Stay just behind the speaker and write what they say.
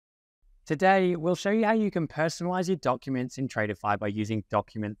Today, we'll show you how you can personalize your documents in Tradify by using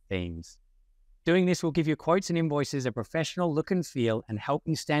document themes. Doing this will give your quotes and invoices a professional look and feel and help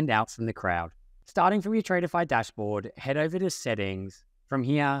you stand out from the crowd. Starting from your Tradify dashboard, head over to Settings. From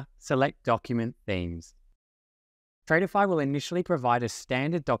here, select Document Themes. Tradify will initially provide a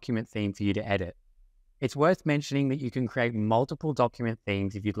standard document theme for you to edit. It's worth mentioning that you can create multiple document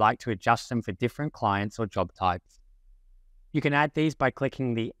themes if you'd like to adjust them for different clients or job types. You can add these by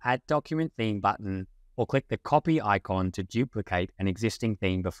clicking the Add Document Theme button or click the copy icon to duplicate an existing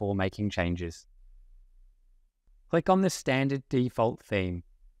theme before making changes. Click on the standard default theme.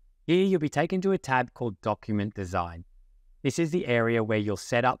 Here you'll be taken to a tab called Document Design. This is the area where you'll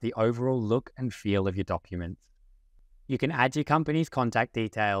set up the overall look and feel of your documents. You can add your company's contact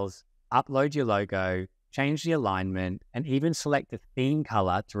details, upload your logo, change the alignment, and even select the theme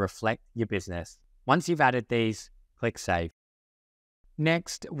color to reflect your business. Once you've added these, click Save.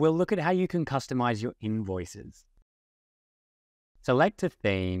 Next, we'll look at how you can customize your invoices. Select a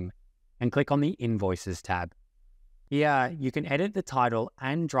theme and click on the Invoices tab. Here, you can edit the title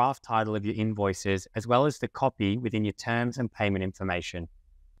and draft title of your invoices, as well as the copy within your terms and payment information.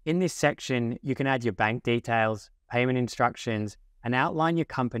 In this section, you can add your bank details, payment instructions, and outline your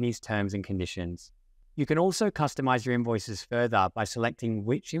company's terms and conditions. You can also customize your invoices further by selecting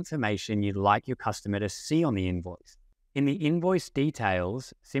which information you'd like your customer to see on the invoice. In the invoice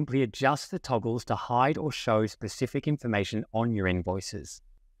details, simply adjust the toggles to hide or show specific information on your invoices.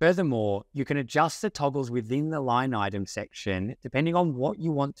 Furthermore, you can adjust the toggles within the line item section depending on what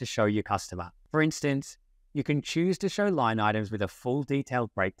you want to show your customer. For instance, you can choose to show line items with a full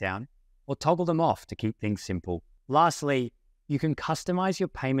detailed breakdown or toggle them off to keep things simple. Lastly, you can customize your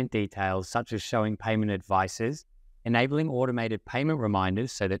payment details, such as showing payment advices, enabling automated payment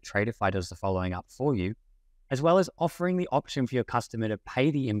reminders so that Tradify does the following up for you, as well as offering the option for your customer to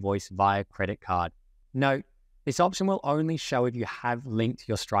pay the invoice via credit card. Note, this option will only show if you have linked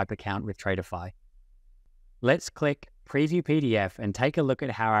your Stripe account with Tradify. Let's click Preview PDF and take a look at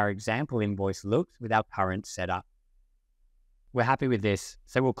how our example invoice looks with our current setup. We're happy with this,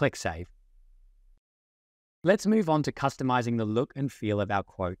 so we'll click Save. Let's move on to customizing the look and feel of our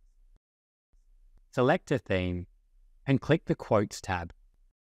quote. Select a theme and click the Quotes tab.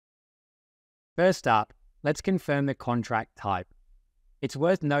 First up, let's confirm the contract type. It's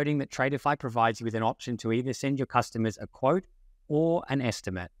worth noting that Tradify provides you with an option to either send your customers a quote or an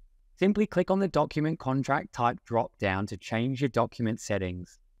estimate. Simply click on the document contract type drop-down to change your document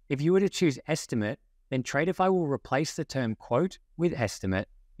settings. If you were to choose estimate, then Tradify will replace the term quote with estimate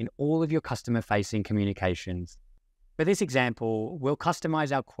in all of your customer-facing communications. For this example, we'll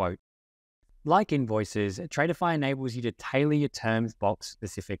customize our quote. Like invoices, Tradify enables you to tailor your terms box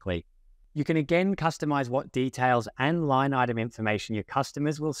specifically. You can again customize what details and line item information your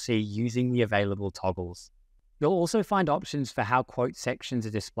customers will see using the available toggles. You'll also find options for how quote sections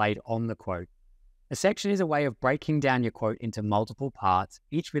are displayed on the quote. A section is a way of breaking down your quote into multiple parts,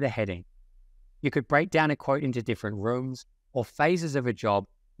 each with a heading. You could break down a quote into different rooms or phases of a job,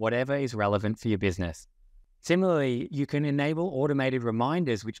 whatever is relevant for your business. Similarly, you can enable automated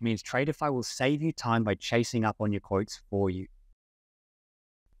reminders, which means Tradify will save you time by chasing up on your quotes for you.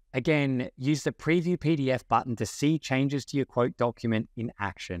 Again, use the Preview PDF button to see changes to your quote document in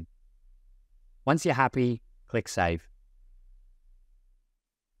action. Once you're happy, click Save.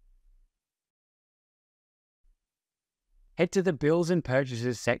 Head to the Bills and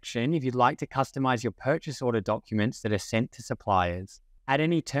Purchases section if you'd like to customize your purchase order documents that are sent to suppliers. Add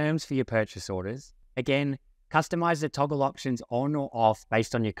any terms for your purchase orders. Again, customize the toggle options on or off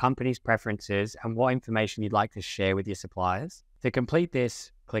based on your company's preferences and what information you'd like to share with your suppliers. To complete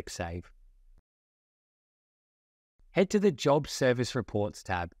this, click Save. Head to the Job Service Reports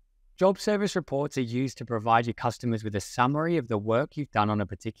tab. Job Service Reports are used to provide your customers with a summary of the work you've done on a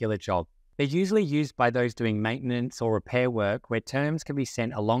particular job. They're usually used by those doing maintenance or repair work, where terms can be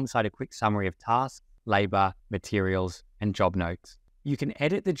sent alongside a quick summary of tasks, labor, materials, and job notes. You can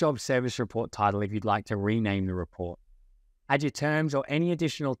edit the Job Service Report title if you'd like to rename the report. Add your terms or any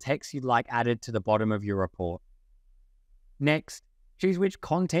additional text you'd like added to the bottom of your report. Next, choose which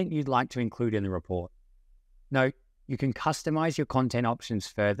content you'd like to include in the report. Note, you can customize your content options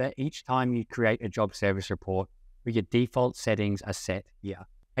further each time you create a job service report, where your default settings are set here.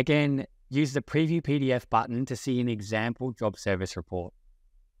 Again, use the Preview PDF button to see an example job service report.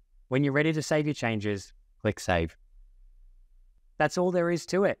 When you're ready to save your changes, click Save. That's all there is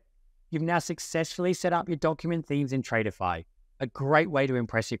to it. You've now successfully set up your document themes in Tradify, a great way to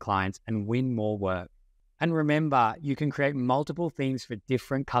impress your clients and win more work. And remember, you can create multiple themes for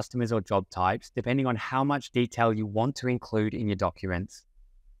different customers or job types, depending on how much detail you want to include in your documents.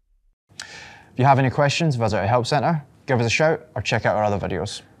 If you have any questions, visit our help centre, give us a shout, or check out our other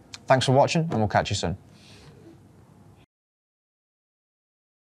videos. Thanks for watching, and we'll catch you soon.